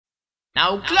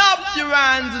Now clap your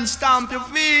hands and stamp your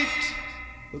feet.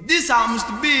 This happens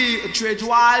to be a treat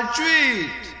wild treat.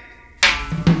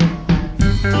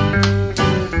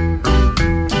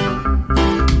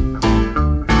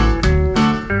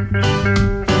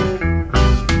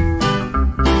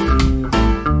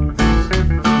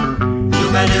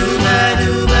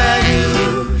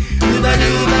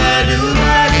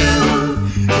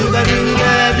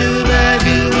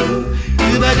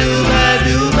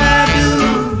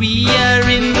 We are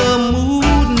in the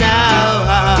mood now.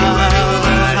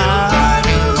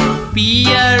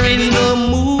 We are in the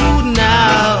mood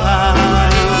now.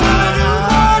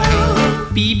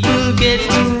 People get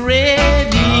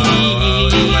ready.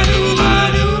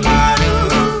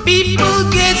 People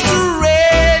get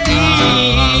ready.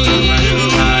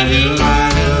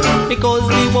 Because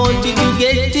we want you to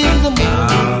get in the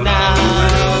mood now.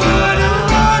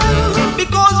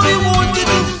 Because we want you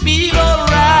to feel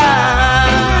alright.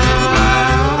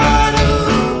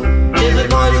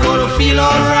 Everybody's gonna feel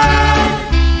alright.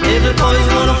 Everybody's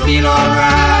gonna feel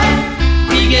alright.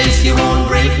 We guess you won't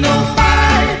break no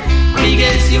fight. We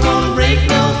guess you won't break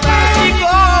no fight.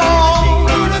 Because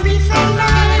gonna be so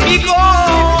nice.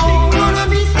 Because gonna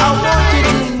be so nice. I want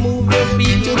you to move your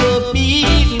feet to the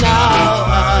beat now.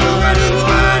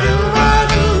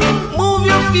 Move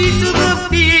your feet to the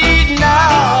beat now.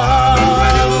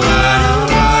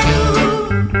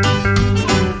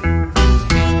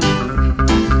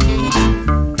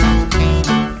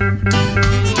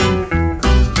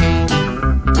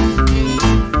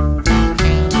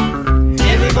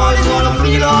 Everybody's gonna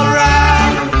feel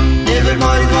alright.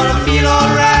 Everybody's gonna feel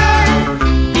alright.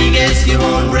 We guess you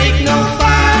won't break no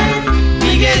fight.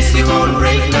 We guess you won't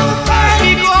break no fight.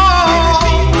 Because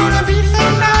everything's gonna be so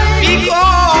nice.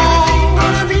 Because everything's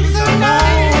gonna be so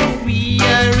nice. We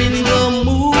are in the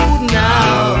mood now.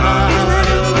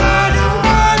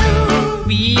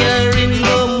 We are in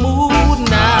the mood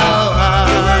now.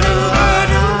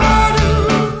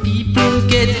 People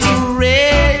get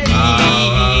ready.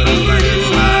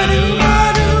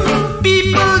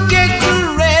 People get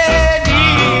ready.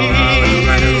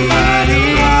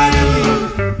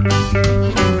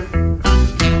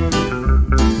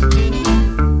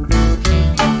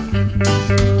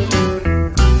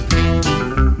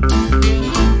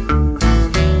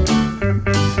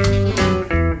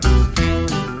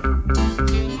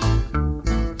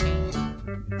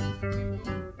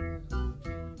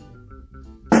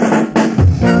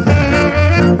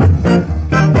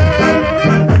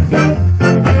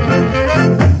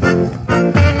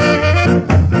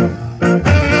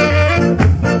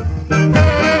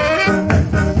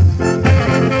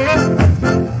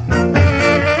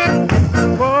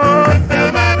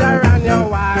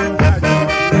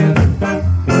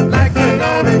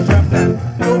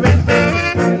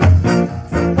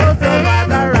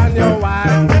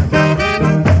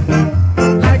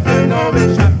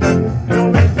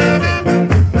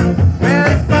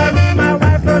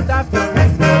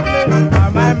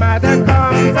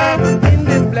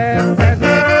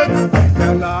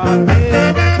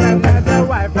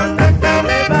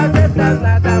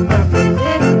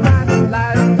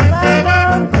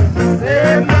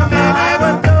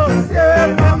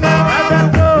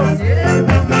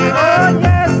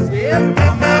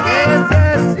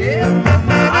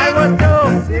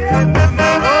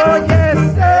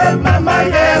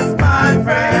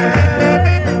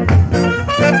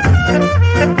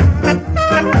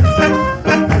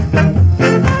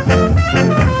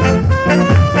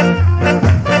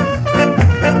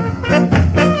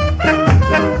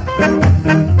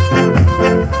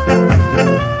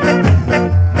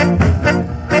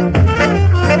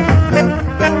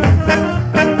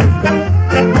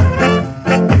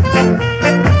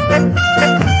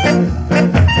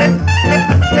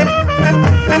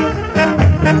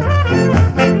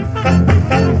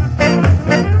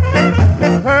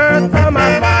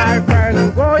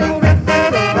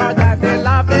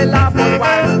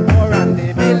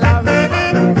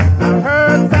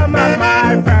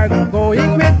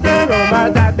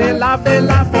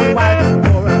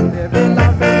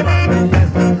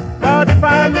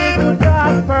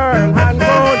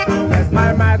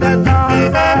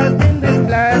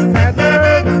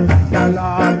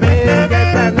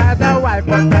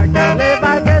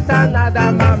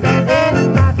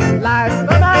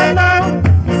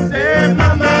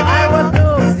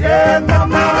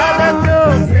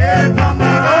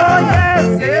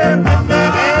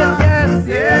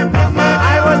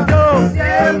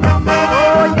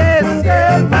 Oh yes,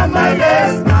 yeah,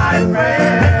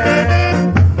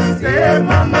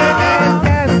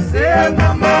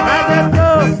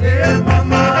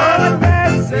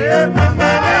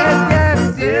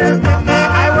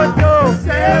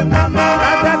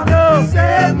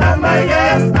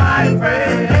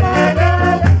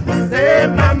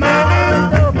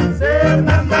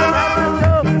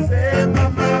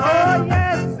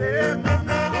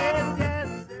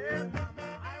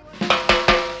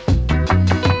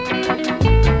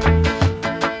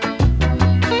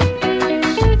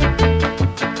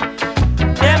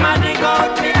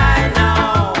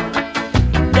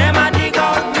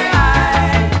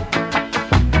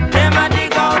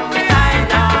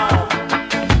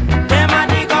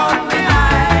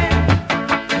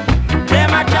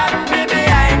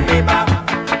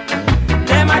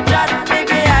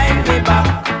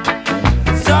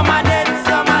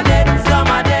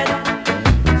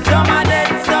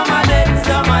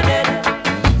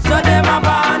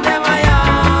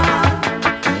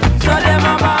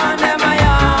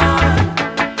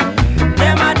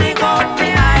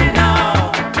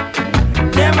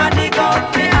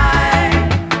 out me eye.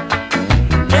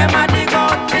 Them a dig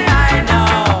out me eye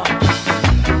now.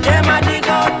 Them a dig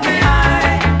out me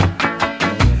eye.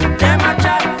 Them a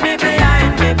chat me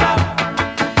behind me back.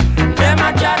 Them a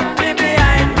chat me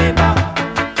behind me back.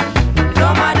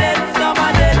 Some a dead, some a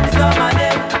dead, some a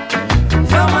dead.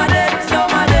 Some a dead,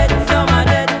 some a dead, some a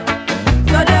dead.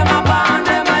 So them a burn,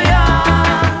 them a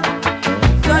yarn.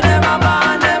 So them a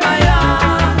burn, them a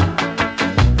yarn.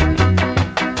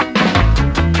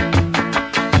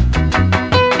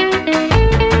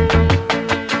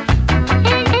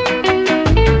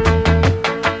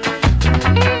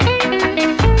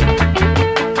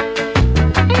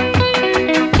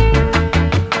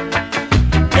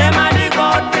 Them a dig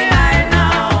out me eye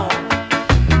now.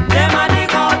 Them a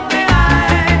dig out me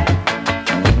eye.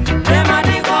 Them a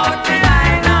dig out me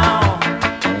eye now.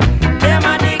 Them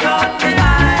a dig out me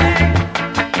eye.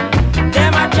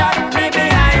 Them a chat me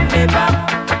behind me back.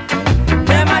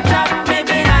 Them a chat me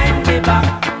behind me back.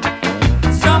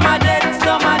 Some a dead,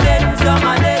 some a dead, some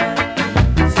a dead.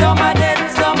 Some a dead,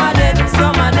 some a dead,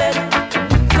 some a dead.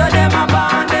 So them a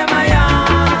burn, them a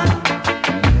yarn.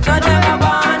 So them a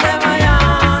burn, them a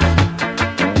yarn.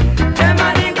 Them a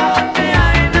dig out me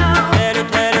eye now. Tell you,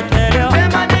 tell you, tell you.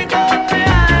 Them a dig out me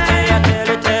eye. Tell you, tell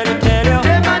you, tell you, tell you.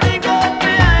 Them a dig out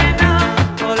me eye now.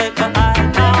 Pull it to eye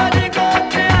now. Them a dig out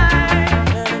me eye.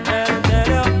 Tell you, tell you, tell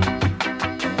you.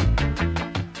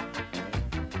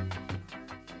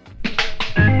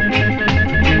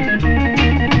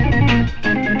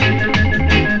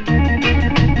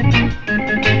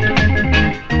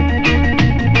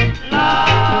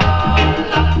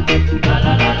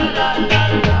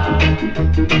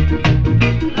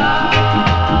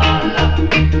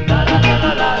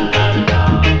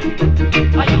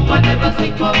 Are you a never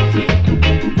sick of it?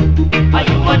 Are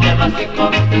you a never sick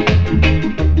of it?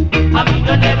 I mean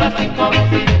a never sick of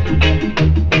it.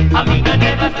 I mean a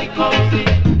never sick of it.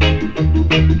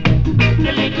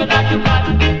 The little that you got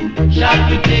shall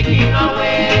be taken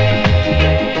away.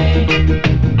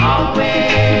 Away.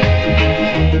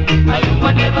 Are you a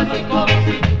never sick of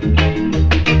it?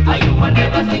 Are you a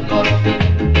never sick of it?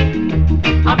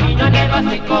 I mean a never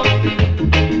sick of it.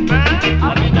 I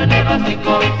mean I never think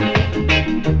of it.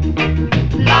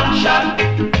 Long shot,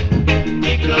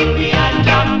 tickle me and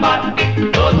jump back.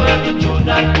 Those were the tunes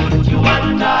that put you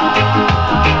under.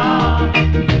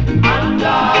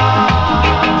 Under.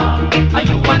 Are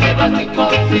you a never think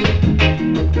of it?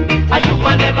 Are you a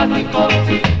never think of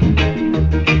it?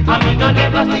 I mean I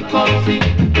never think of it.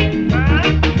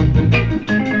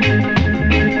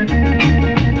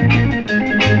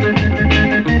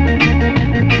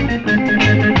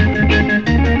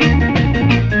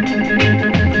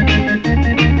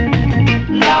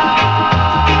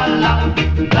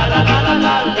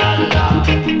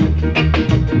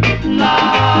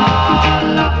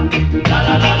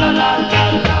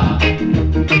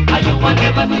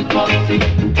 Never think of it.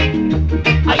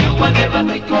 Are you a never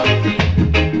think of it?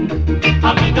 I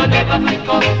mean I never think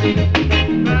of it.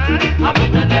 I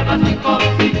mean I never think of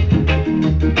it.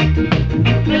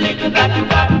 The little that you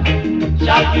got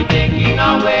shall be taken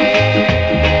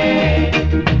away.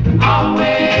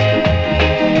 Away.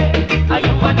 Are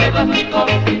you a never think of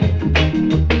it?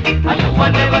 Are you a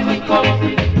never think of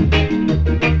it?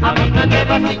 I mean I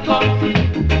never think of it.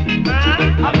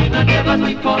 I mean I never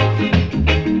think of it.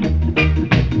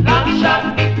 Long shot,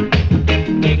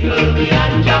 tickle me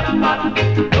and jump back.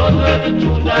 Those were the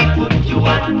tunes that put you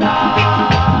under.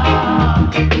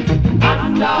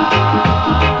 Under.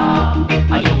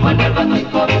 Are you a never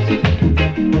think of it?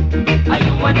 Are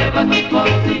you a never think of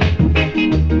it?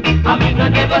 I mean I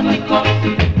never think of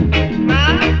it.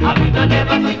 I mean I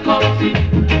never think of it.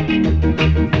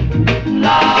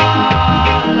 La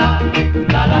la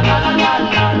la la la la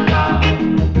la la.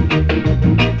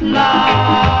 La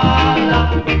la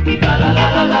la la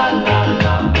la la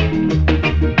la.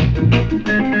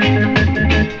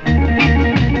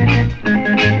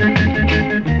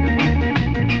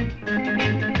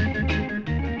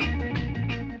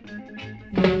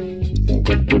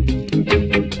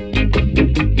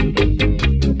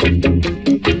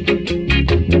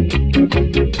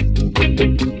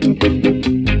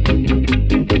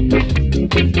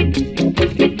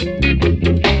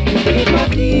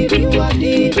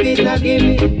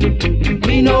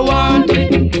 Me no want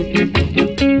it.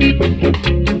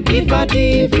 If a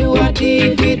thief, you a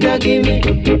thief, it a give me.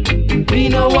 Me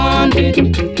no want it.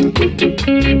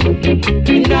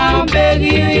 Me now beg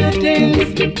you your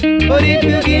things, but if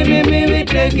you give me will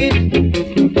take it.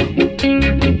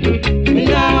 Me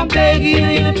now beg you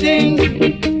your things,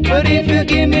 but if you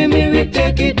give me will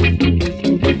take it.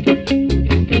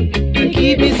 I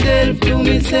keep myself to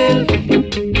myself. myself.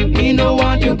 Me no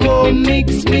want you go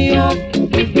mix me up.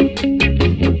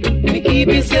 Me keep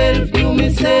myself to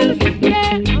myself.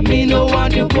 Me no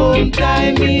want you go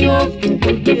tie me up.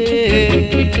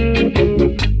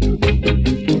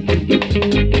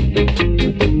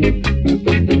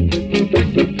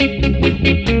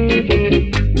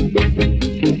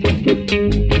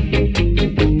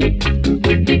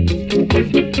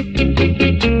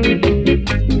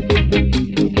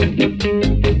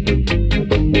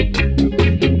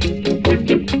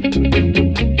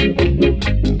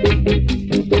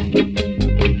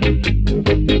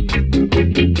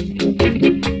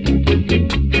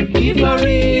 If I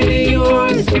really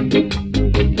yours,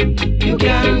 you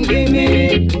can give me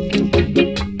it.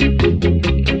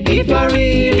 If I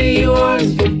really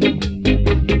yours,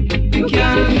 you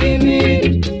can give me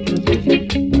it.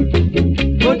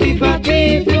 But if I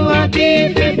thief, you a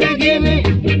thief, if you give me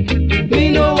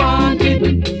no want it.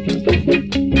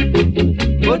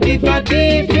 But if I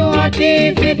thief, you a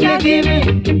thief, if you give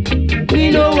me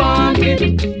no want it.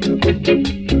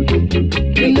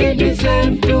 Me need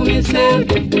myself to myself.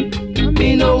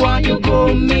 Me no want you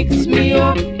go mix me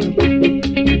up.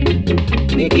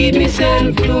 Me keep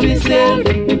myself to myself.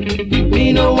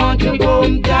 Me no want you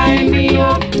go tie me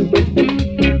up.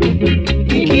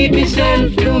 Me keep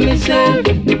myself to myself.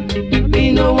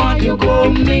 Me no want you go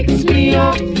mix me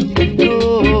up.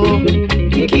 Oh,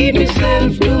 me keep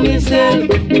myself to myself.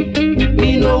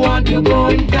 Me no want you go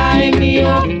tie me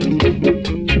up.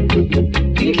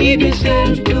 Me keep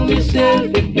myself to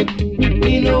myself.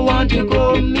 Me no want you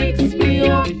go mix me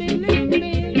up.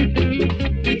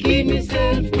 Me keep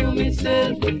myself to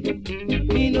myself.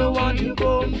 Me no want you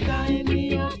go tie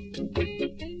me up.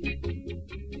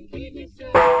 Keep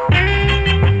myself.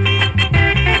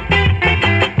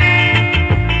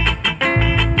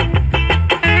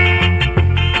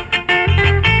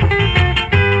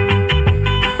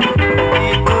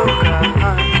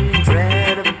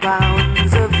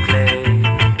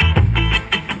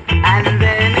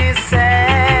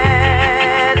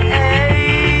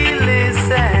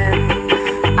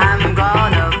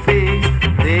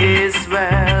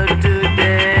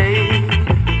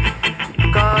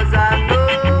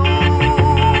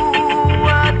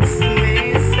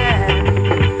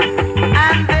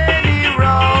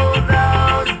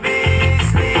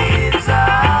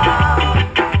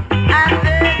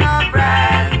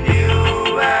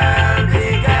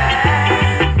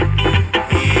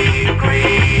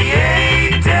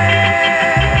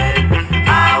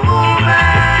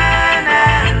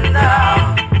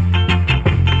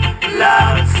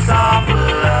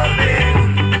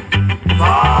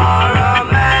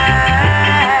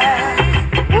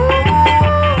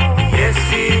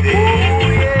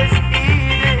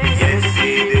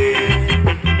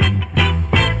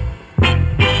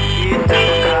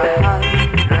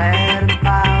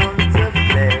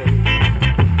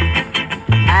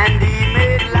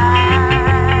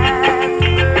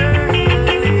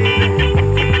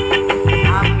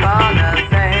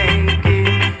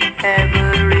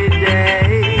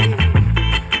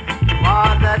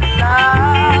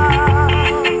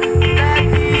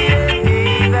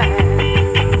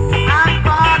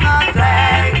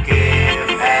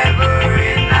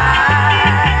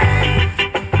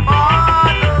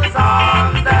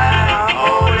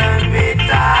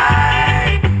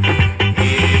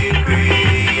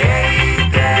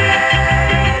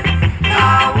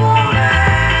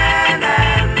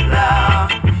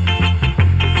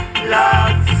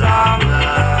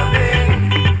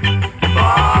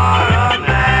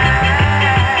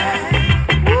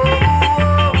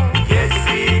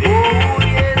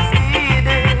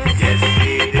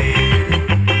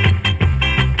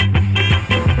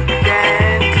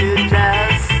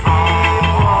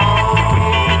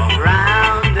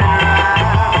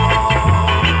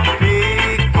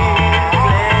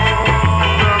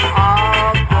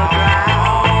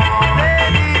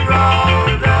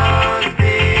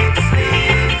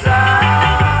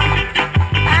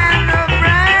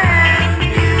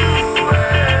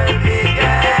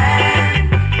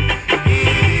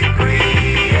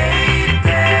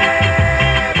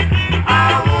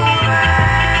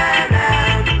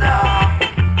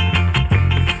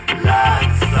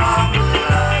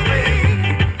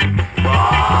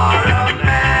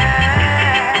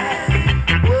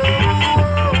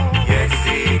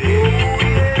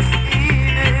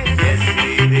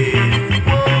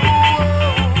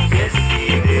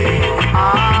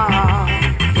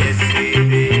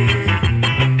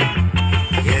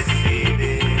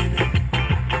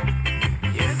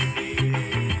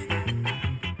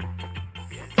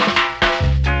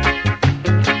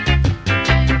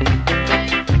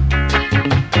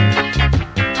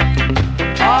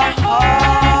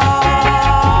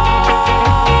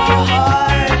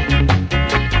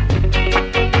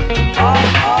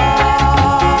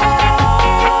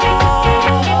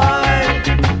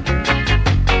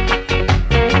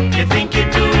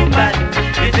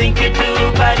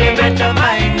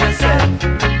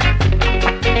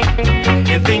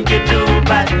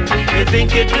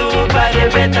 think you do, but you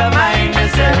better mind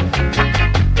yourself.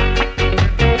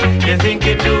 You think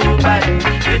you do, but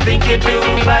you think you do,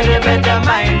 but you better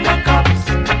mind the cops.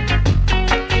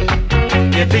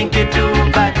 You think you do,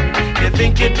 but you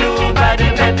think you do, but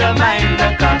you better mind the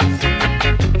cops.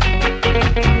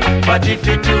 But if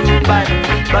you do bad,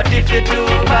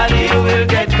 you will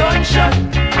get gunshot.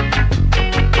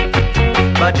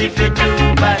 But if you do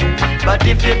bad,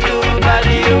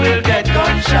 you will get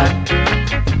gunshot.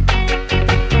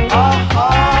 Oh, oh.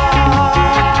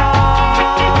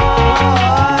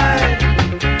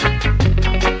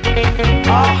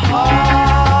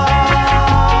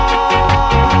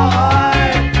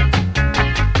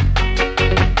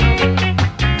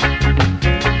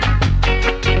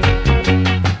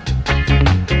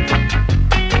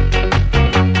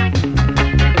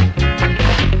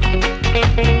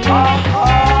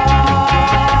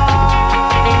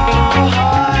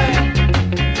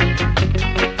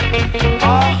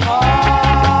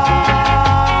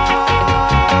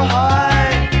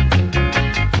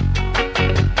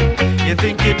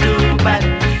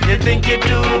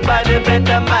 You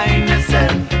better mind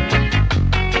yourself.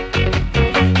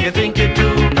 You think you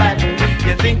do bad,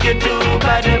 you think you do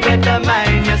bad, you better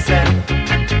mind yourself.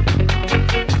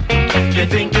 You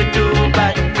think you do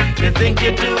bad, you think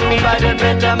you do bad, you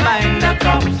better mind the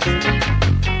cops.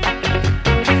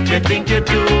 You think you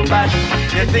do bad,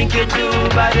 you think you do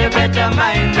bad, you better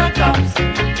mind the cops.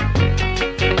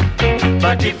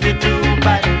 But if you do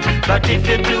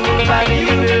bad,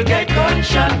 you will get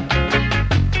gunshot.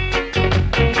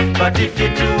 But if you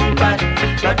do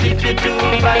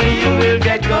bad, you will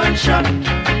get gunshot.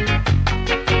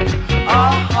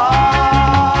 Oh, oh,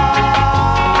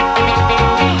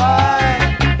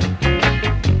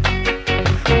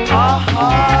 oh, oh, oh,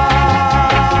 oh.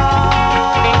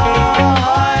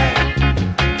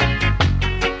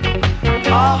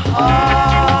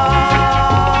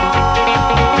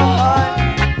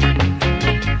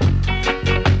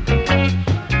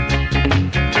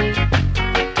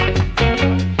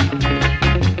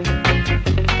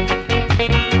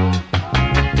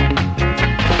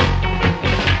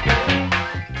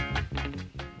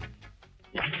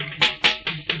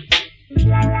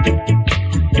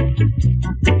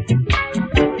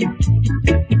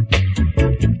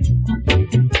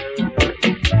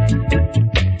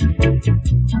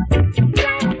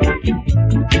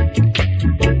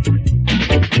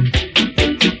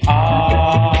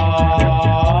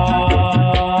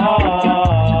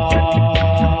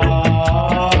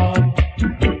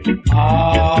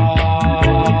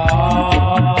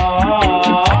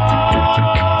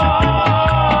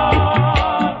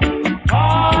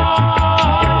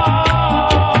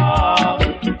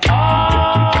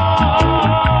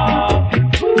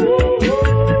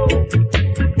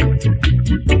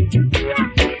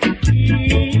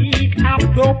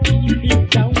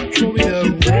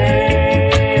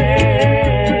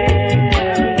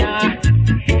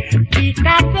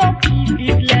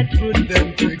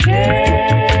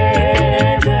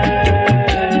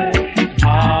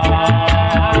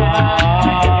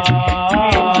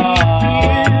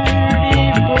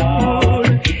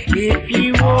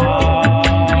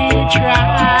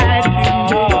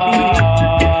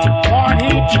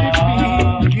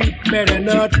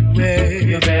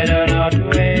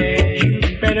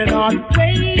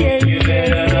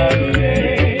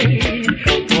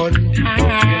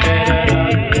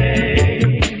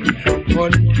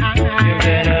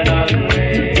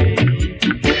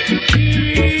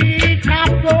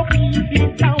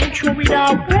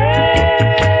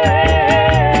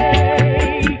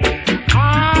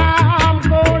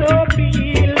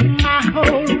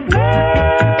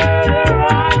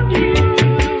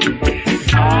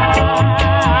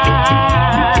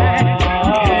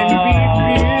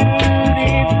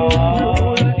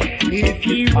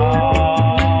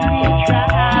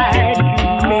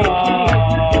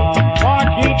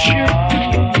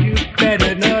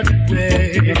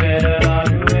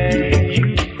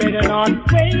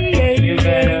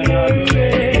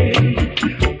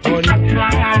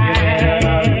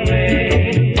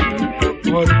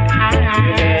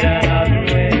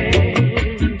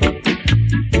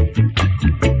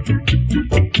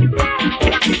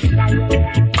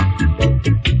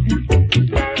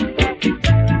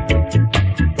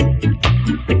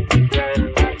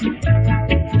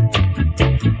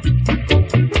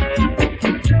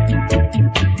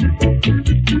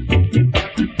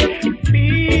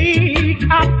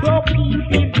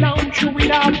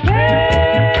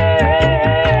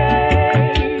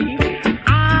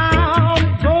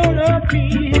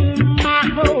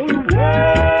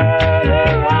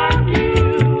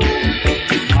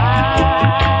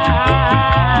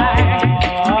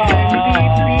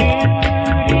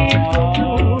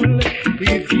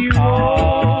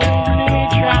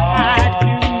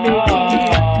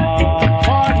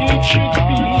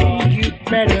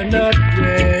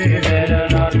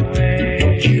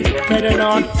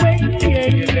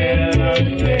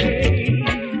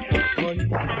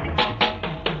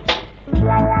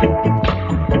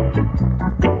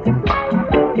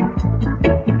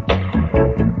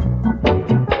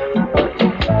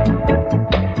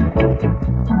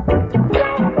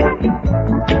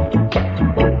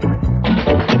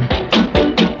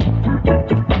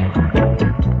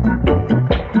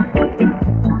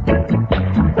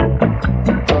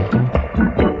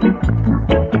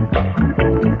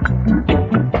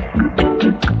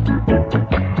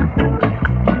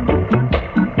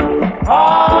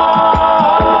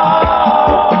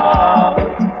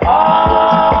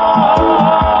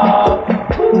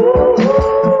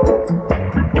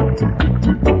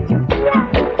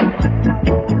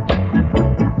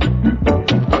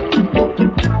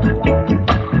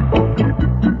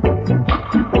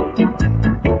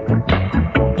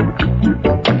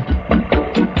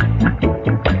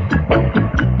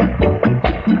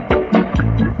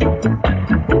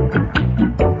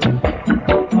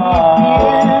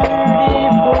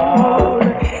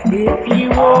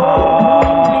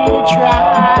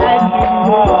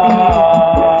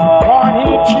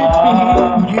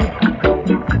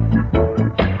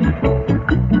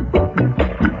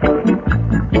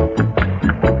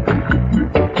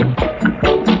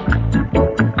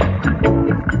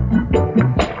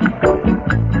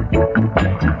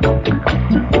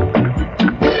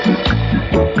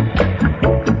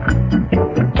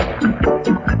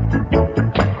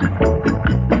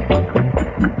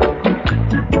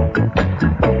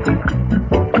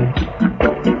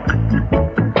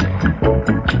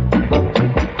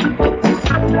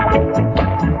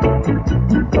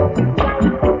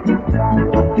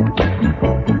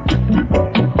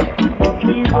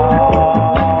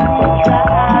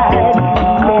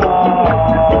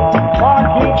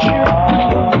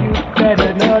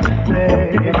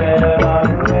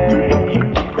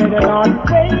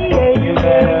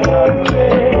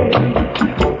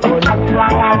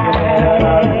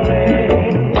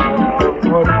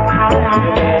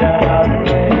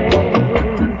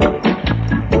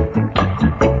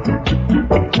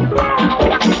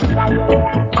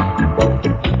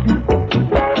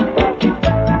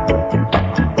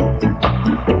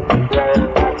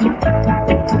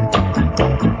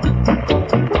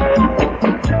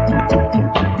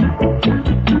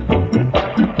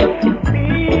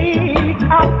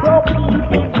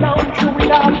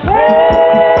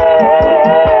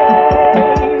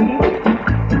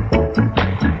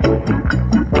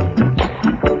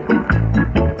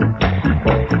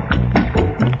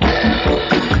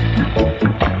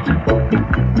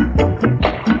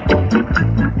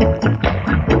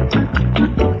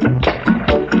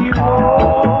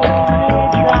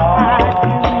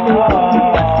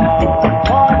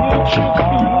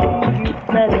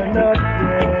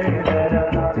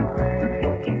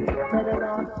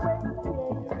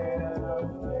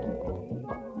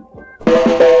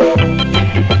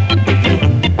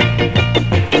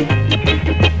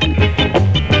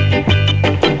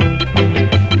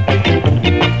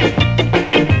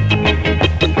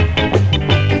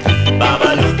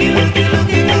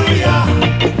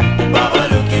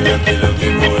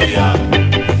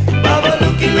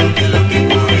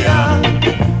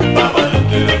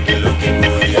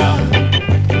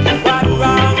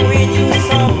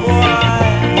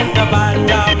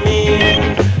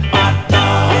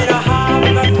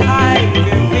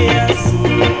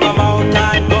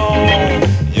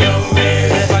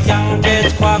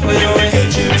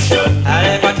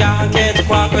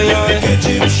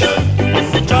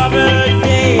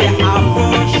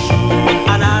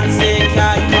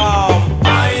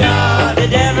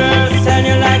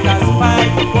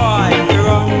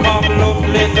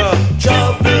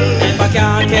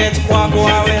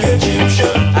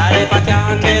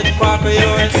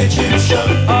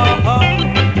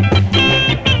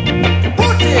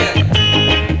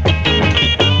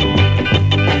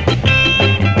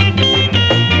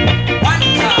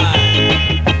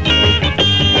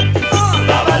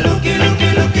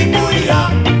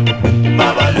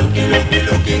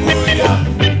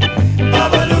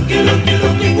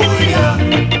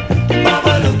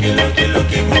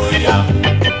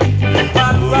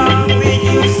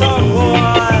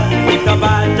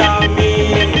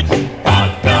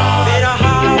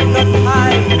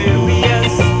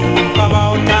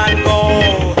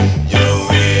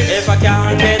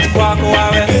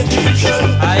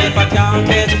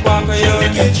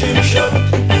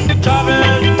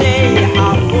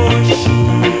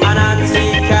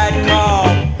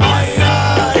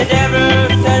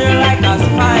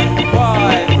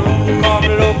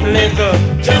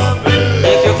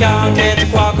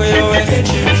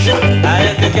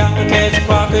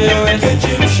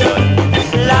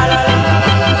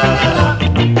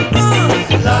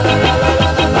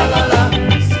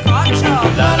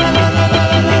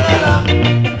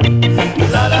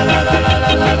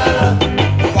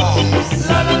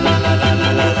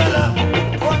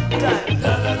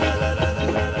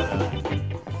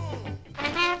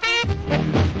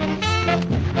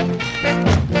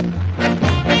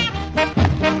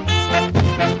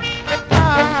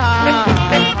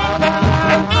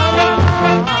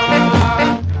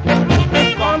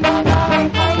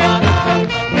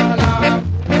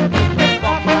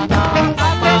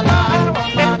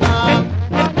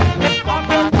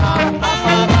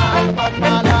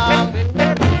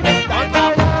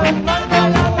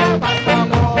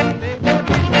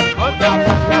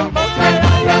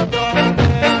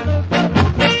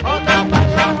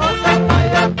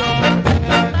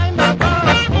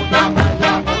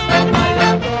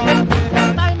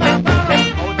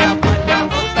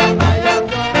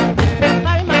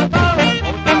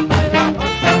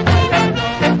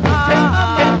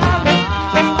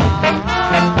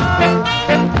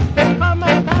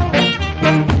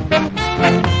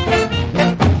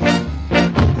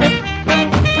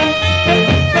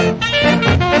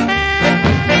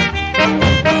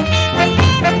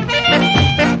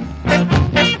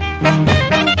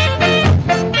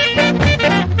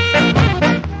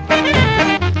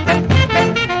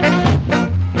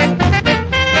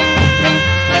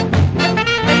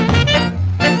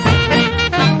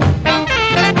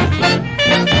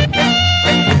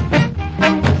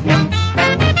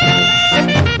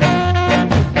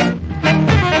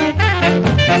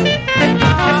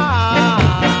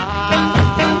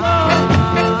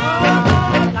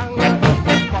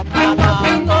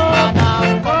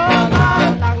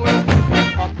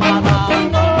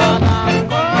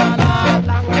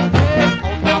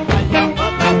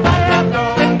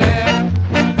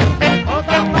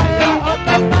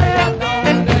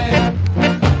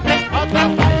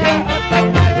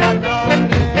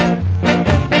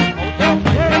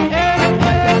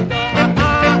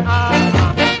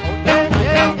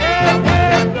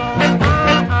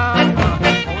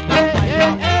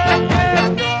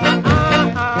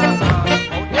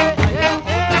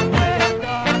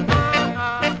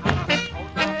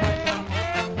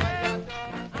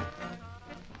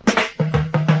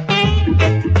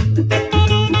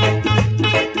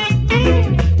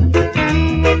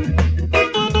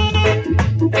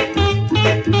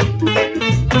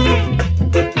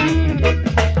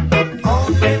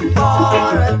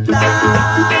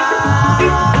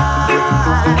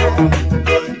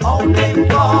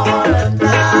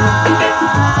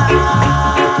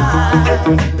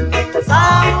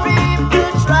 Some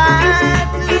people try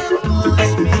to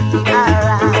push me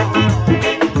around.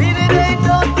 Really they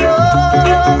don't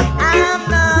know I'm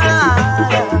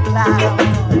not a clown.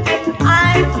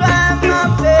 I try my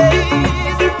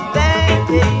best, then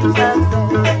things success.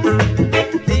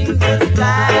 Things just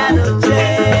gotta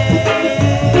change.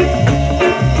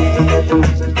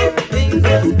 Things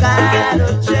just gotta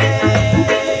change.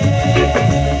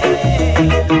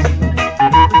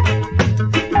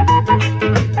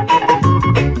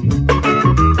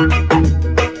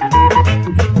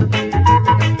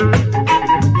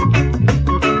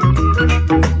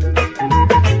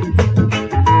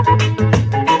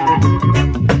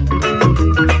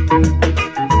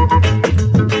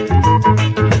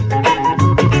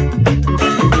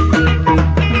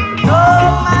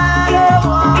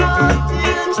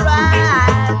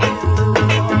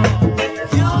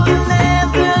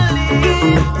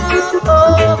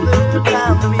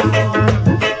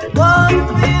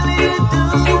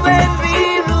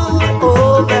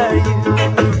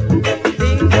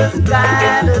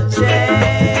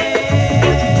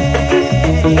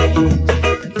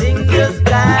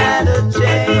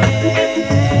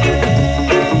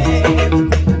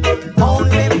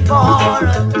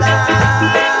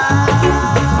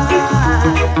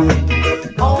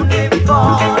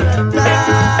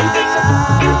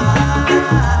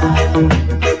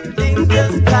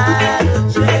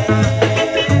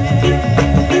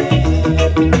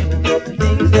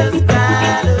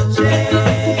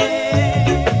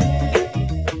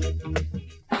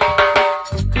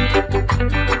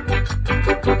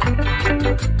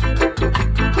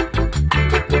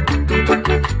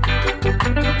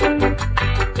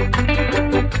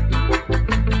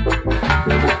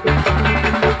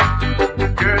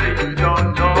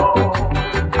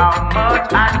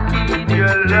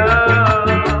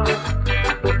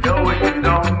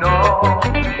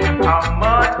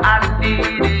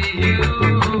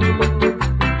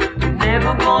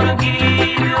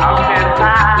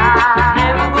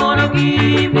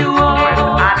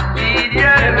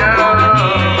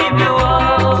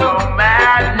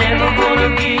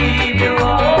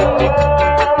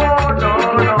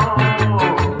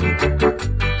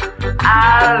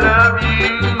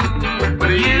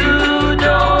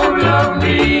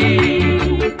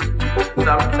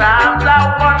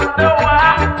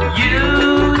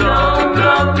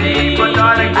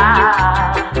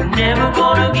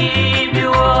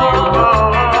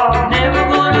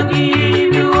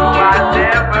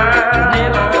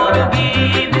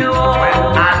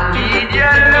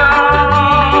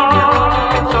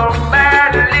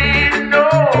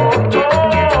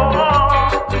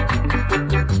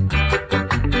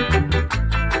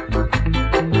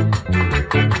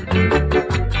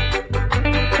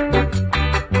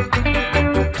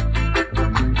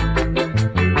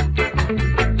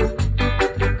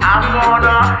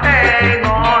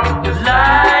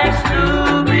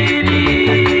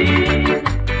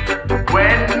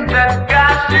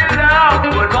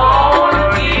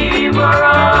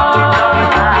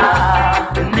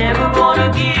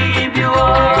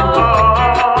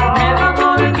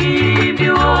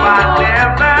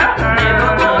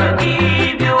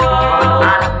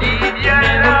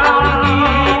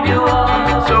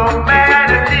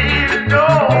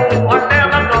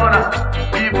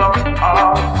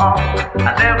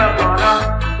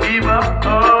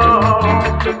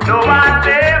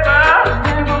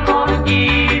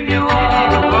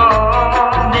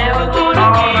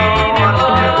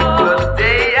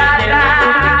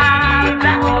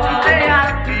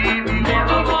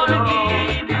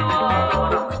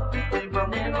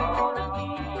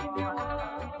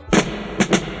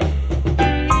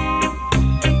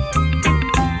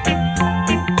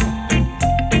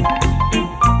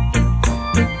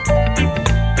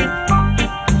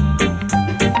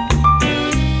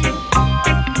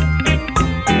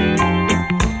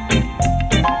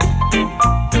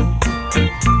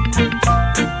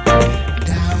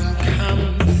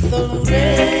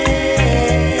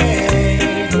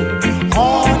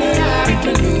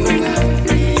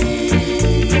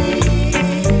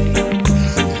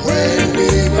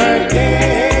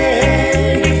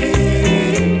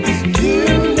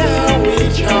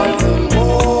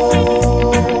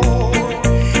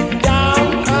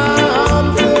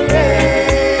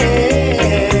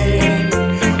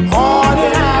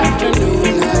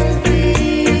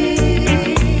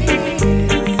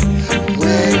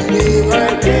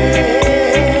 Birthday.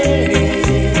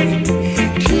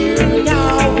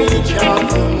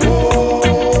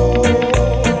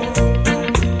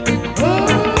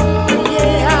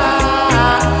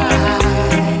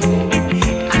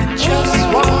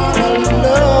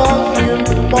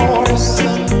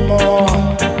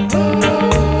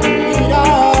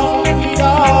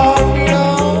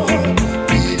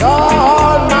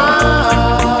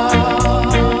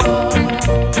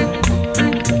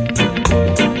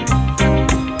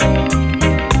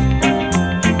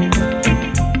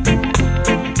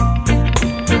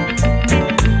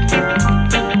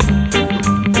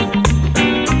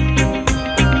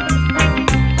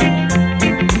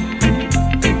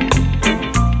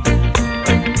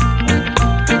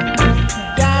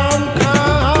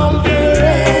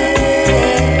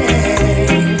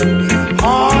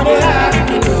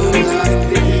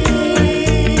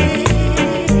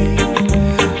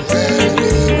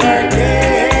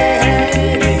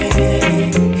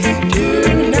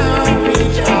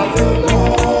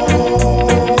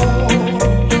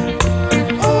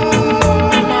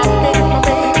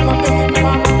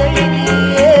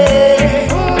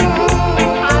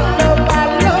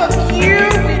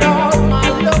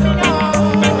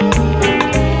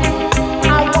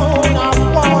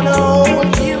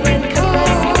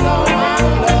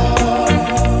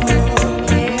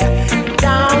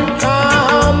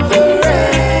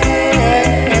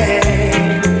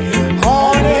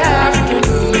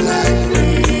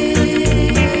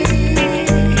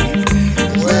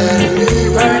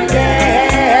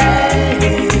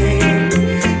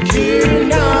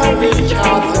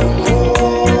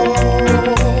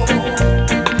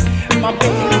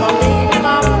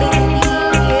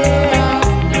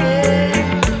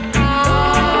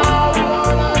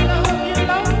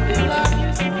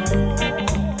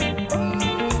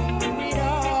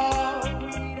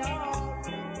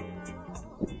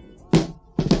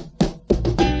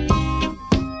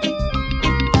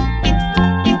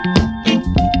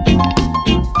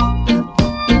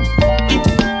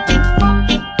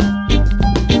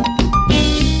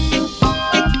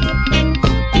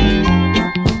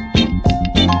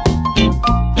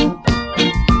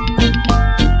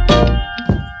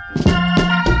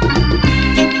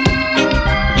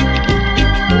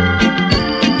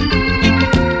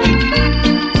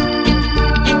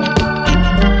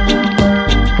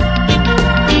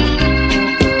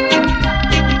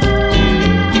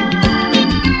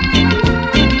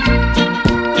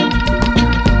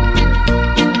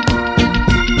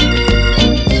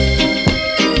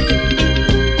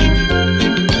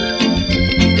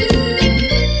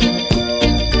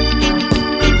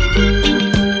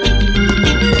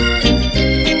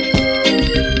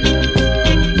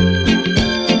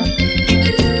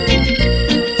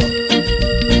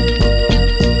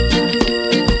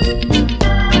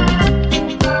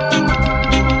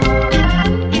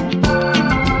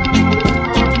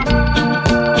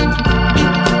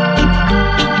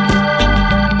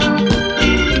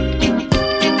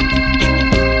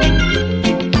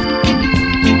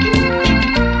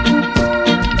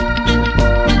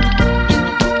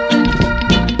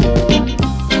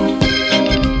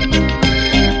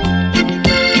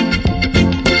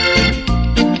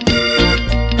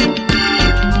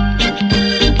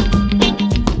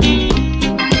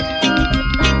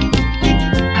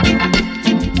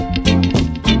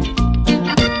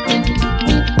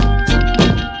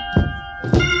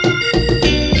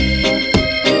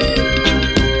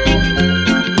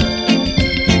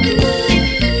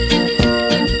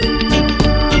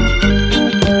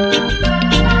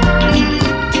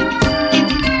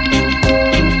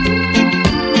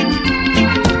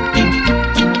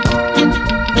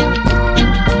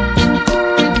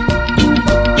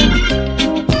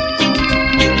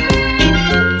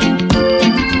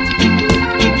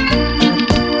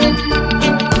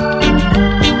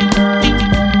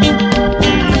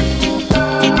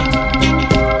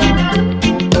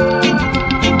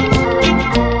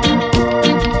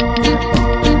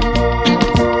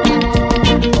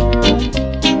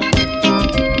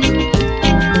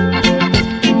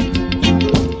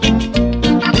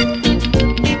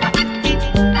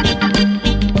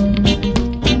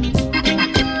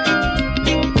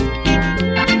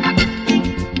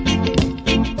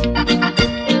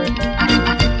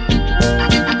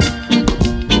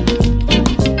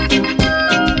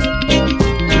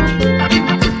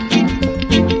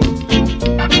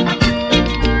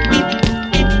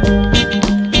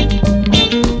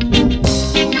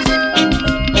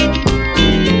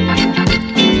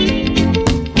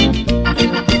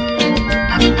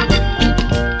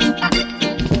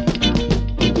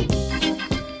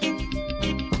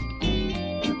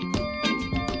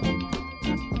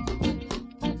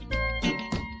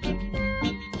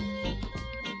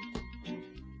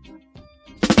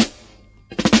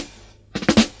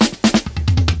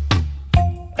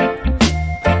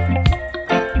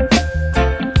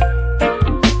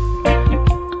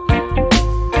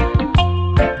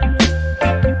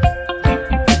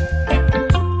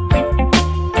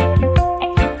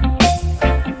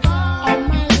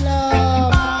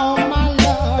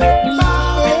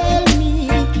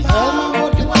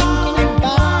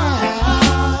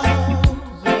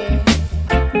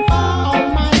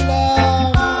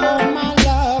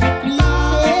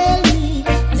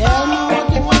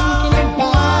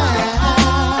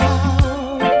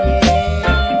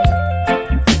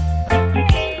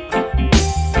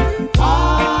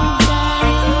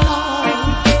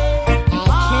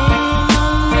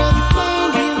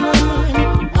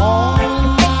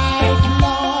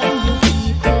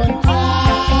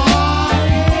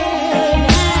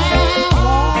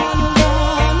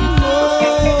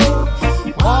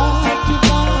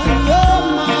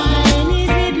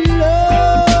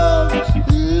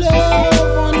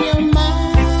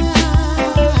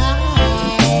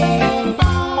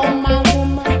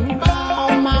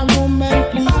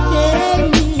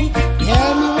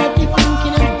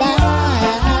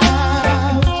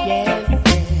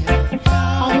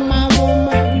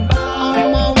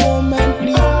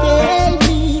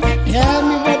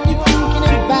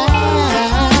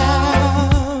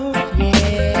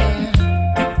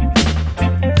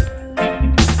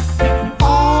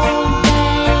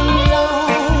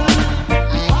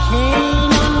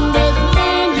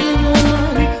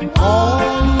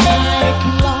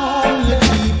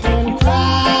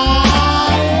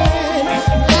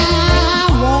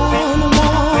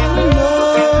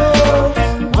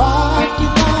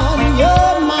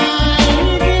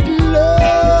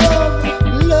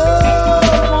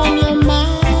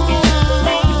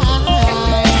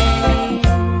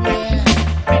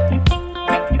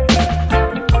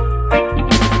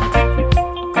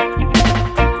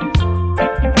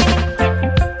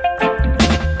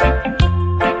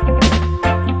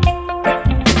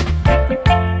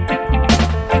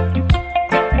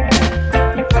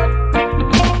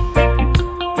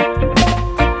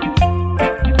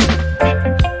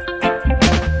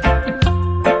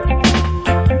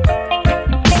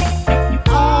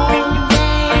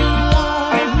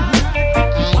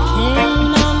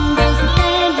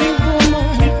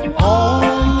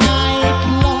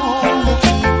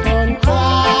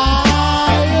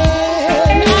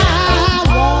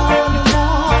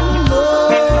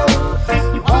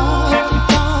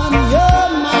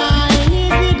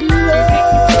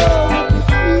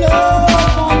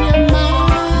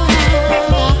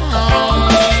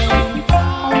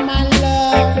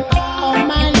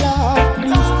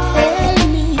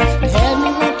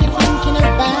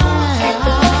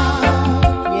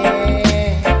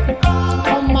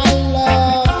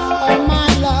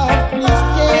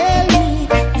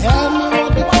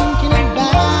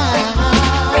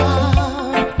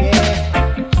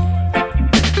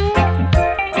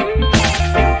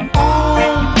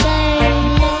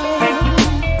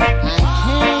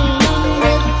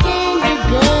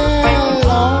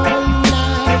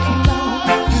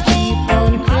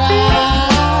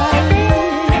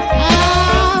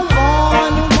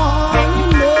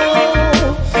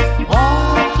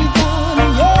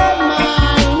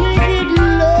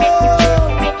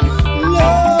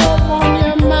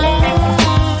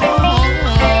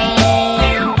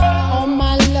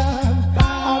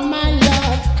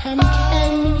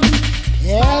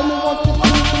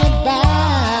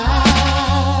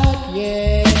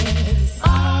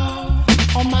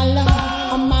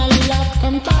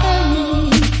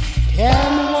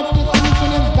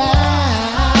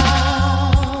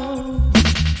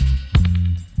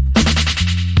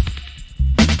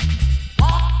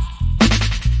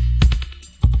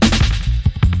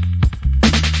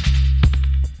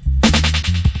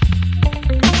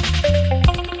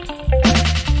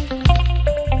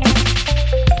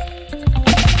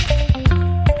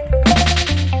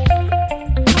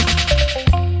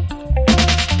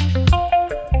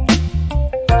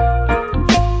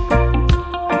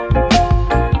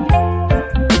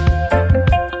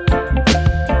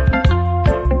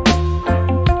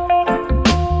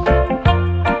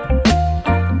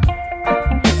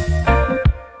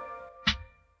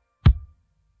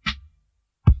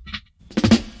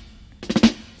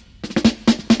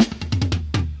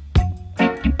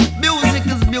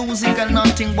 music and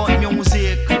nothing but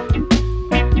music.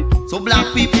 So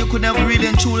black people, you could never really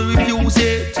and truly refuse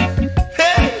it.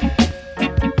 Hey,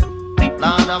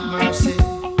 Lord have mercy.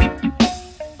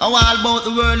 Now all about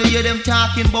the world, you hear them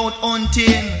talking about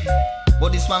hunting,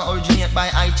 but this one originated by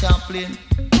Chaplin.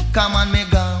 Come on, me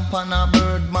gone pan a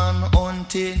birdman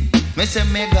hunting. Me say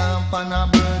me gone pan a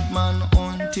birdman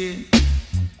hunting.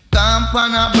 Gone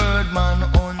pan a birdman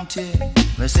hunting.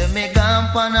 Me say me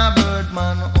gone pan a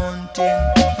birdman hunting.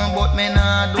 But me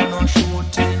nah do no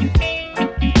shooting.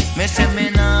 Me say me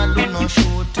nah do no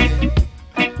shooting.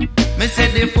 Me say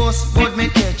the first bird me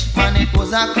catch, man, it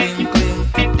was a cling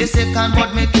cling. The second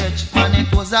bird me catch, man,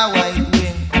 it was a white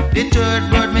wing. The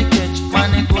third bird me catch,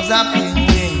 man, it was a pink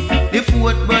wing. The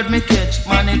fourth bird me catch,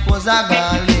 man, it was a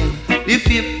garland. The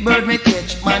fifth bird me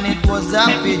catch, man, it was a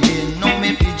pigeon. Now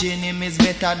me pigeon him is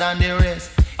better than the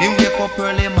rest. Him wake up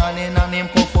early morning and him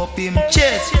puff up him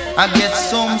chest. I get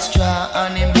some straw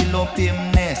and him build up him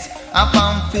nest. I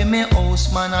come for me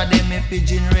house, man, and then me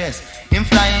pigeon rest. Him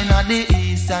flying at the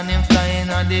east and him flying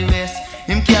at the west.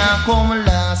 Him can't come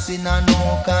last in a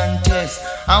no contest.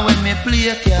 And when me play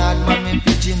a card, man, me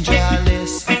pigeon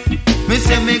jealous. Me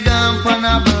say me gone pan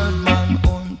a birdman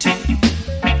hunting.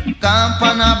 Gone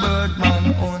pan a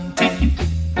birdman hunting.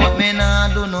 But me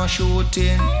nah do no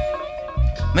shooting.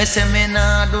 Me say me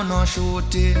nah do no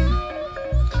shooting.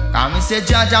 And me say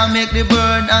Jaja make the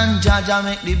bird and Jaja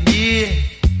make the bee.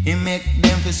 He make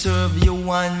them to serve you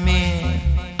and me.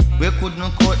 We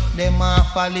couldn't cut them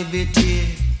off a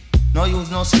liberty. No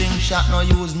use no slingshot, no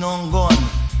use no gun.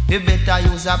 We better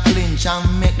use a flinch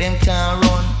and make them can't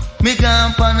run. Me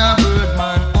gone pan a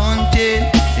birdman hunting.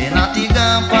 They not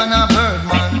gone pan a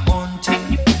birdman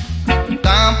hunting.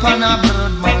 Gone pan a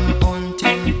birdman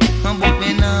hunting. But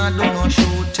me nah do no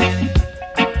shooting.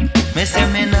 Me say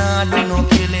me nah do no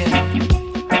killing.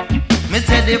 Me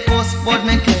say the first bird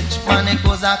me catch, man, it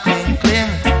was a cling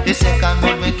cling. The second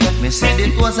bird me catch, me said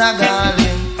it was a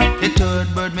garland. The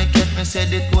third bird me catch, me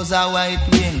said it was a white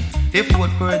wing. The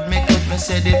fourth bird me catch, me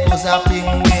said it was a pink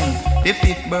wing. The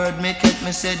fifth bird me catch,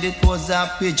 me said it was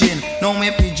a pigeon. Now me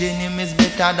pigeon him is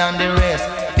better than the rest.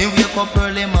 Him wake up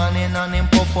early morning and him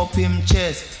puff up him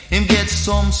chest. Him get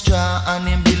some straw and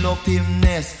him build up him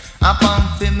nest. I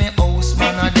pump for me house,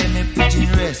 man, and then me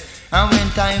pigeon rest. And when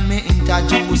time me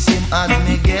introduce him as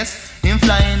me guest, him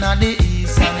flying at the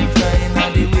east and him flying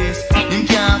at the west. Him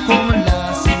can't come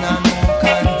last in a no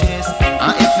contest.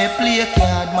 And if me play a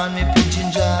card, man, me pigeon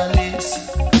jealous.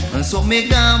 And so me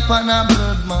gone pan a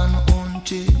birdman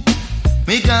hunting.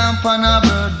 Me gone pan a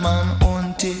birdman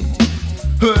hunting.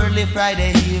 Early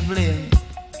Friday evening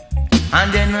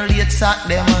and then late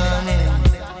Saturday morning.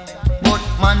 But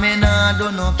man, me nah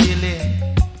do no killing.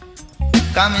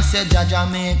 Cause me say Jaja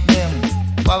make them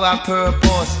for a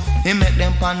purpose. He make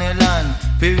them pan the land,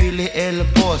 fi really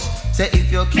help us. Say if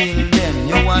you kill them,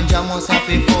 you want Jah must have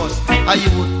a fuss. A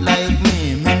youth like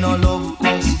me no love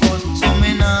cuss. So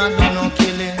me nah do no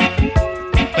killing.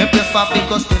 Me prefer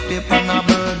pick us step on a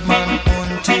birdman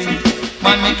hunting.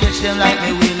 Man, me catch them like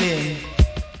me willing.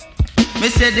 Me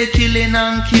say the killing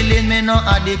and killing, me no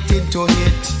addicted to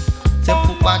it. Say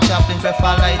Papa Chaplin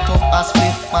prefer light up a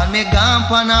split. Man, me gone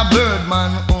pan a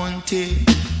birdman hunting.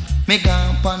 Me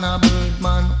gone pan a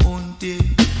birdman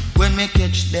hunting. When me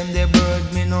catch them the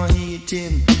bird, me no eat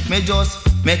him. Me just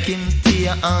make him stay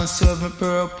and serve me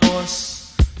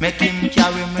purpose. Make him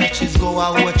carry matches, go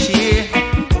a watch it.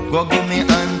 Go give me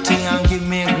auntie and give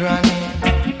me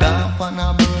granny. Gone pan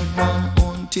a birdman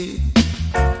hunting.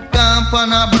 Gone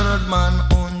pan a birdman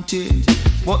hunting.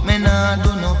 But me nah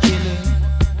do no killing.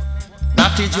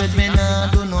 Not it with me nah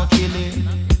do no killing.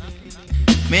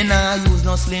 Me nah use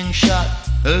no slingshot,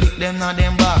 lick them na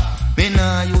them back. Me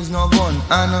nah use no gun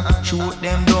and shoot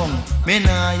them down. Me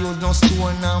nah use no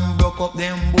stone and broke up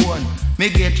them bone. Me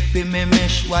get fi me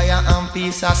mesh wire and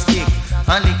piece of stick.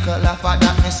 And little of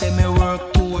that me say me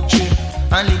work too cheap.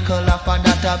 And little of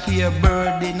that I pay a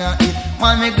bird in a it.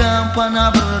 Man, me gone pan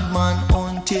a birdman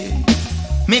hunting.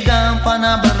 Me gone pan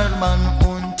a birdman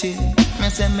hunting. Me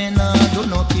say me nah do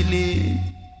no killing.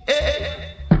 Hey.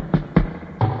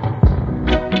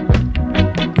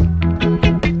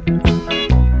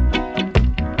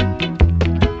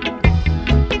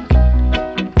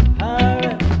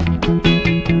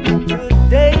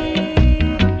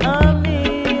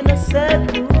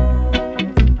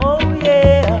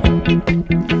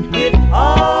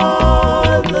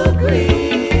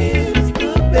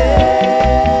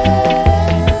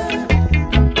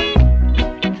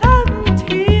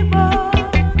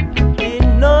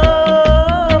 No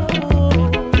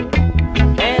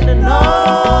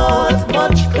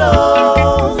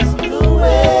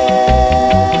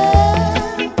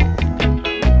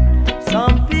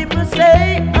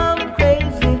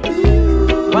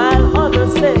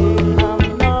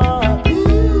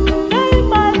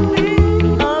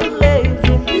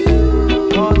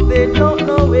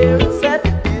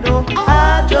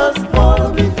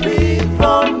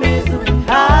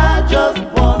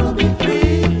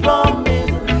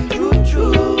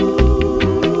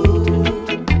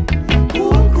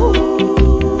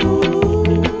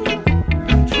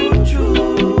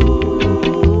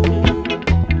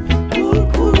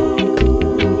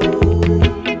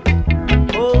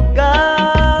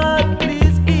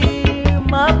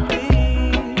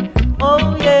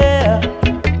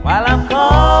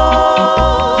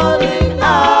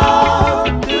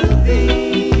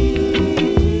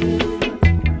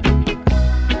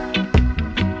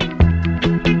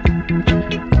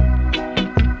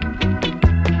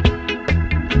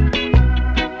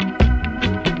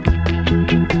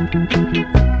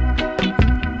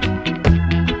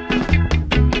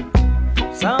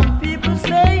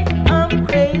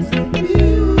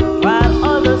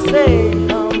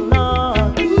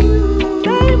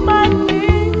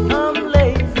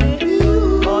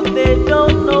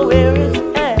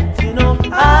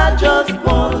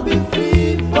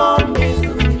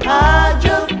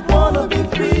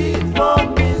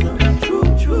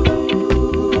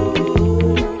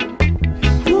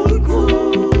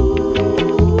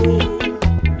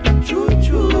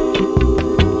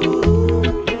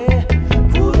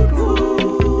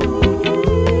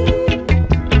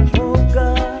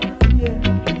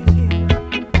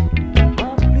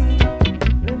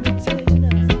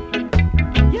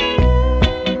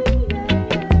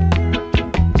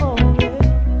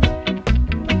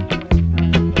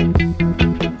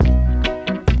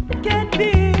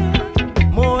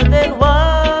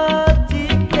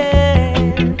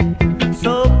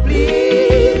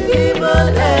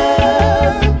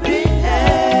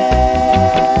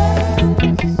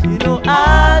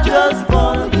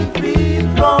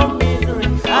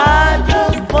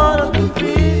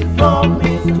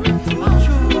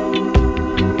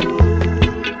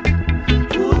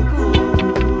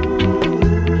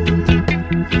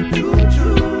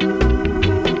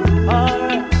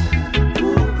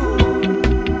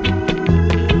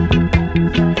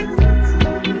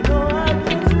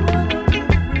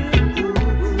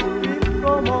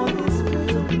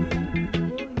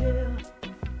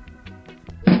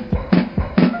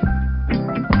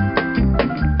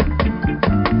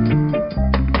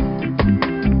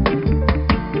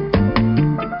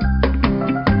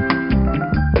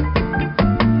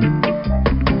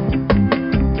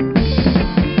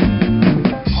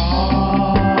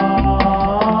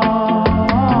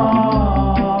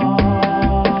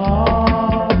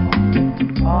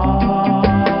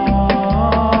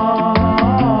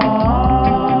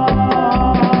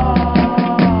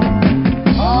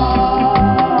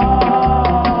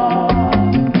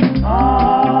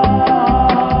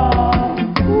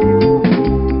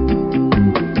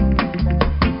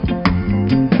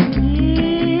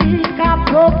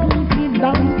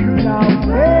down through the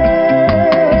way.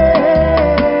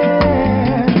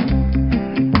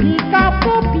 Pick up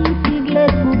the pieces,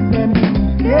 let's put them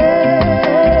together.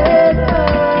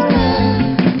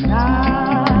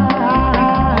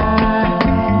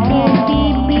 It'd be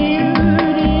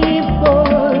beautiful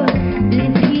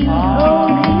if you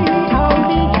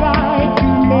only try to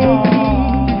make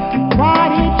it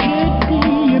what it should be.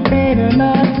 You better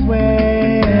not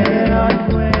swear,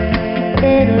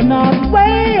 better not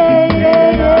wait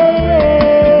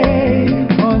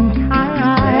on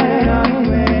time,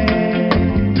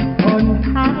 on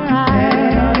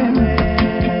time.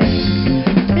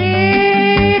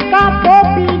 Pick up the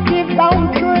pieces down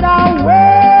through the way.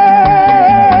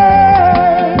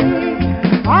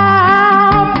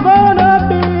 I'm gonna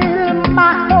build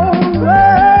my own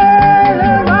world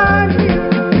around you.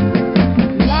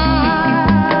 Life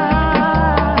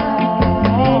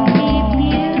can be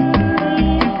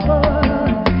beautiful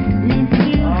if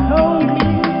you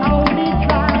only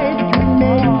try to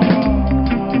make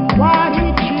it what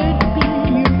it should be.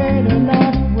 You better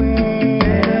not wait,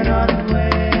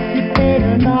 you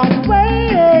better not wait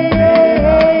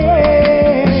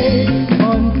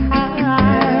on time,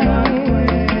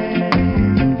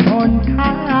 on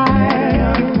time.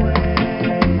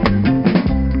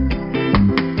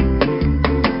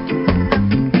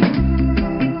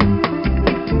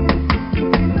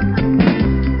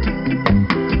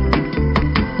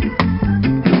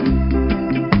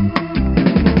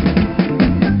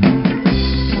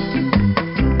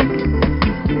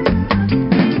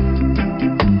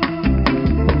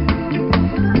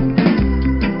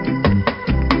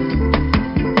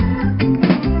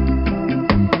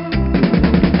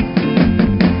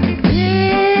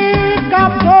 Pick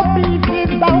up the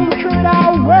pieces down through the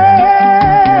way.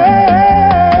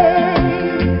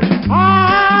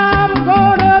 I'm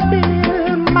gonna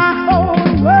build my own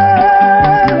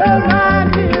world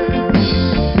around you.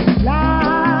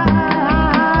 Life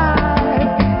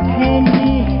can be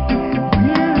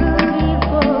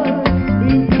beautiful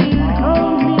if you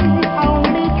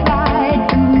only try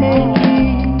to make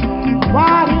it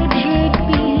what it should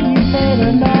be.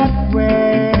 Better not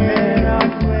wait,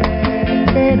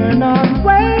 better not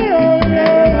wait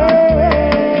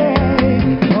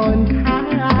on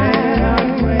time,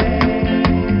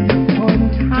 on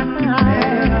time.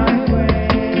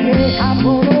 Yeah, I'm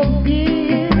gonna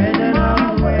build my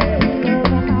world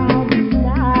around you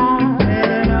now.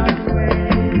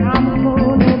 I'm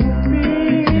gonna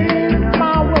build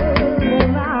my world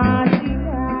around you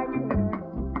now.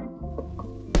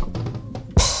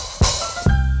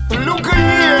 Look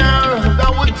here,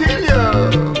 that would tell you.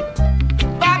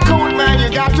 Back home, man, you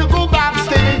got to go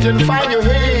backstage and find your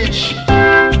age.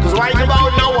 Cause right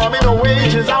about now, I'm in the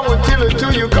wages. I would tell it to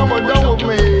you, come on down with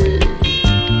me.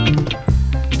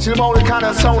 Till about the kind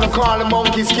of sound I call the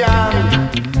monkey scan.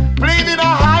 Playing in a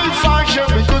high fashion,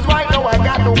 because right now I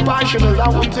got no passion, as I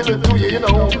would tell it to you, you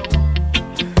know.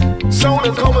 Sound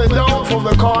is coming down from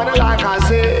the corner, like I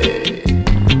say.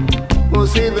 We'll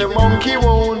say the monkey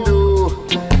won't do.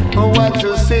 Oh, what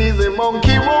you say the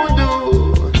monkey won't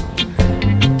do.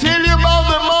 Tell you about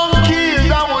the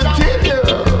monkeys, I will tell you.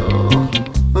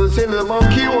 We'll say the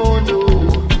monkey won't do.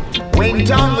 Went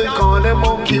down the corner,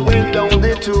 monkey went down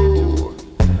there too.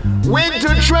 Went to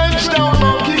Trenchtown,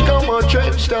 monkey come on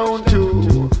Trenchtown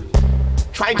too.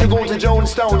 Tried to go to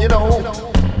Jonestown, you know.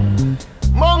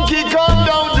 Monkey come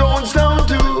down Jonestown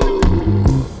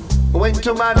too. Went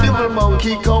to Mandeville,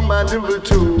 monkey come Mandeville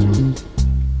too.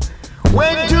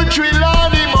 Went to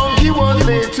Trelawney, monkey was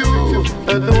there too.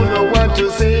 I don't know what to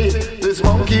say, this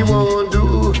monkey won't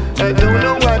do. I don't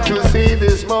know what to say,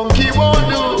 this monkey won't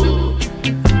do.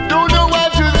 Don't know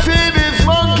what to say, this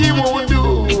monkey won't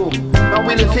do. I'm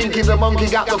really thinking the monkey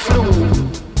got the flu.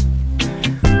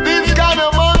 This kind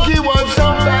of monkey was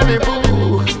somebody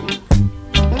boo.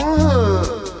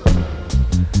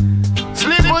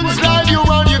 Slip and slide you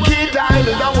on your kid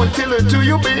island, I will tell it to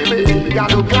you, baby. You got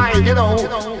to climb, you know.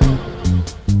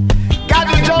 Got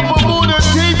to jump aboard and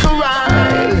take a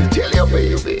ride. Tell you,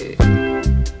 baby.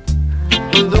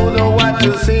 Don't know what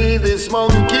to say, this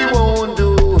monkey won't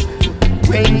do.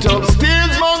 Went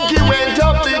upstairs, monkey went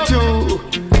up there too.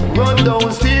 Run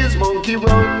downstairs, monkey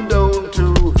run down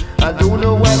too. I don't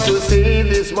know what to say,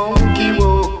 this monkey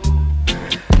won't.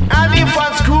 And if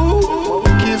I screw,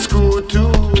 monkey screw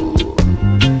too.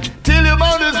 Tell you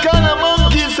about this kind of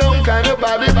monkey, some kind of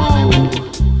body boo.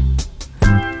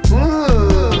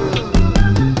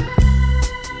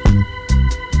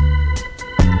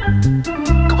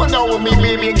 Come on down with me,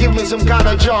 baby, and give me some kind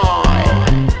of joy.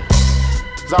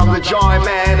 'Cause I'm the joy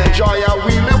man, and joy I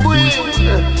really bring.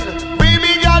 Baby,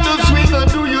 got to swing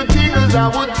and do your thing as I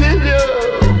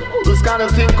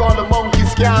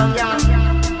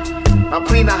I'm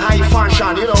playing a high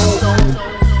fashion, you know.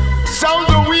 Sounds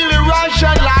really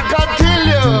Russian like I tell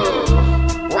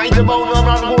you. Right about now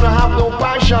I'm not gonna have no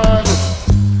passion.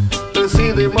 To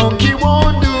see the monkey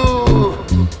won't do.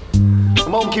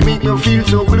 Monkey make me feel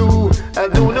so blue. I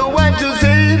don't know what to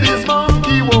say, this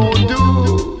monkey won't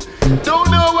do.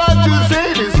 Don't know what to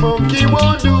say, this monkey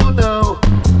won't do now.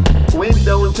 Went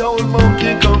downtown,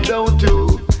 monkey come down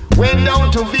too. Went down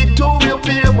to Victoria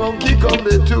Pier, monkey come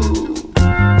there too.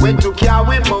 Went to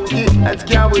Carway, monkey, that's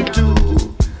Carway too.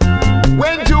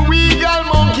 Went to Regal,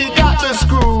 monkey got the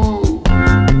screw.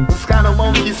 This kind of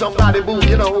monkey somebody boo,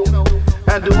 you know.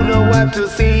 I don't know what to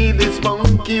say, this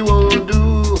monkey won't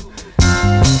do.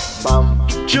 Bam,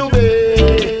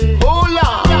 chubby, oh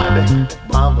Lord.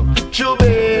 Bam,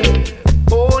 chubby,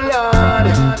 oh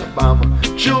Lord. Bam,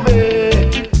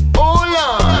 chubby, oh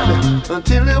Lord.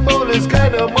 Until the about this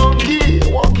kind of monkey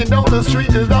walking down the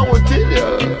street, as I would tell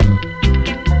you.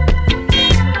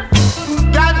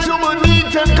 Got to be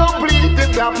neat and complete,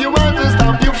 and tap your hands and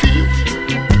stamp your feet.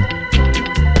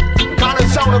 Kind of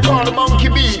sound of called the monkey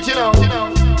beat, you know.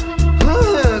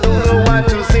 Don't know what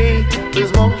to say,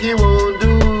 this monkey won't do.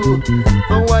 Don't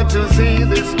know what to say,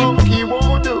 this monkey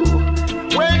won't do.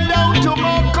 Went down to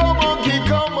Moko, monkey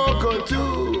come Moko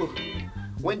too.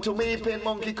 Went to Maypen,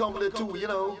 monkey come there too, you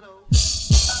know.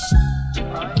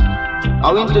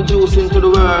 I'll introduce into the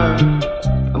world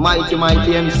a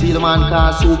mighty MC, the man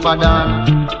called Super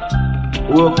Dan.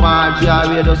 Work for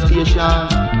GR radio station.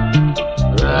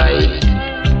 Right.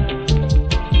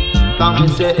 Come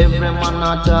and say every man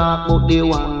a talk about the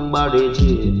one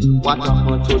barrage. What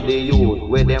happened to the youth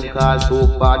where them call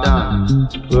Super Dan?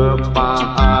 Work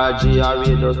for GR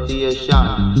radio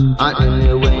station. And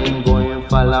anyway him going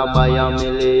follow by a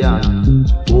million.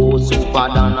 Oh Super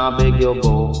Dan I beg you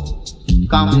go.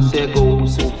 Come me say go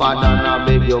Super Dan I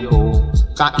beg you go.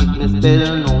 Cause if me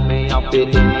spell no me a pay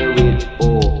anyway.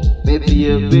 Oh me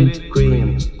favorite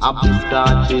cream a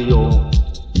pistachio.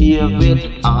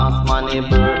 Favorite ass money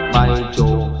bird by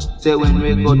Joe. Say when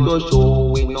we go to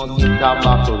show, we no sit a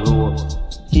back row.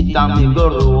 Sit a middle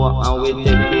row and we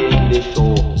take in the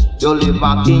show. You live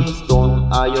at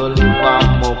Kingston or you live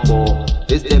at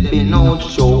Moko. It's stepping out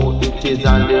show, it is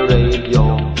on the radio.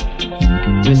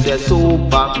 We say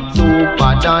Super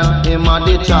Dan, him a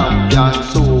the champion.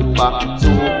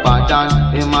 Super Dan,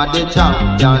 him a the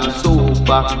champion.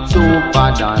 Super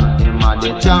Dan, him a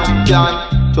the champion.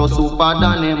 So Super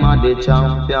Dan, him a the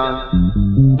champion.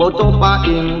 But up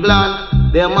in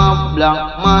England, them have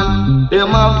black man, them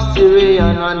have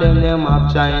Syrian and then them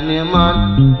have Chinese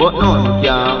man. But none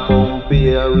can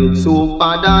compare with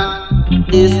Super Dan.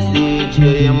 This DJ,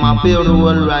 him a fi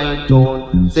roll right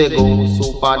down. Say go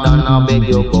Super Dan, I beg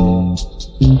you go.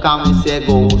 Come me say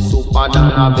go Super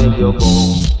Dan, I beg you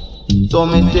go. So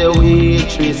me say we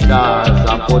 3 stars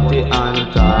a put the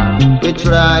anchor. We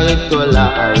try to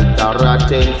light a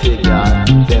rotten cigar.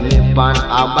 Say me pan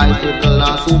a bicycle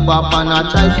and Super pan a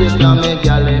tricycle. Me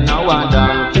girl in a one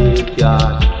damn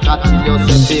kick-yard. That is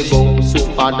you say go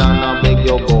Super Dan, I beg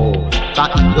you go.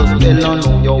 That is you spell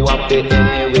on you a pay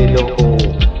anyway you go.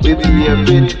 We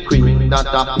favorite cream that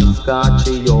a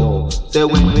pistachio. Say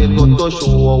when we go to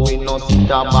show, we no sit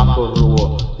a back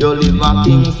row. You live a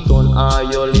Kingston or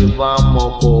you live a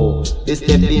Moko. It's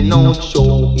stepping out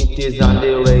show, it is on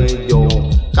the radio.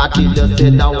 Catch it just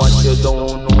said that what you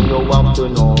don't know, you have to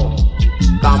know.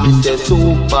 Come and say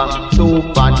Super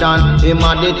Dan, him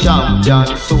a the champion.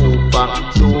 Super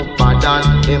Dan,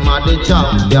 him a the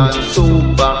champion.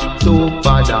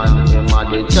 Super Dan, him a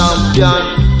the champion.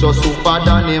 So Super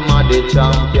Dan, him a the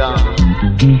champion.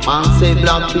 Man say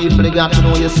black people, you got to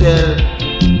know yourself.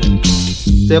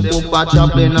 Say Papa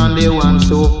Chaplin and they want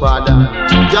Super Dan.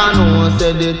 Jano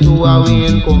said the two are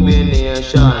in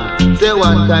combination. Say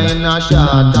one kind of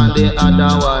short and the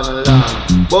other one long.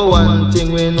 But one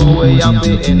thing we know we have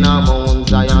to in a Mount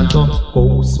Zion. So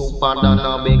go Super Dan,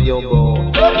 I beg you go.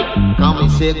 Come me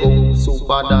say go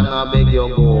Super Dan, I beg you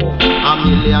go.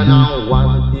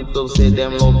 1,000,001 people say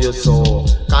them love you so.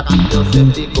 Catch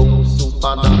yourself to go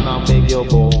Super Dan, I beg you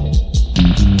go.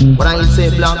 But I say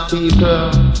black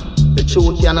people, the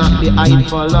truth cannot be hid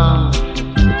for long.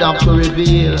 It have to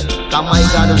reveal that my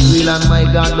God is real and my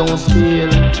God don't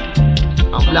steal.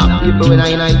 And black people when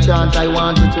I chant, I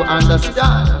want you to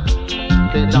understand.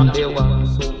 Say that they want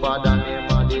Super Dan, they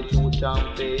are the true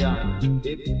champion.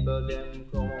 The people them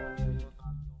come.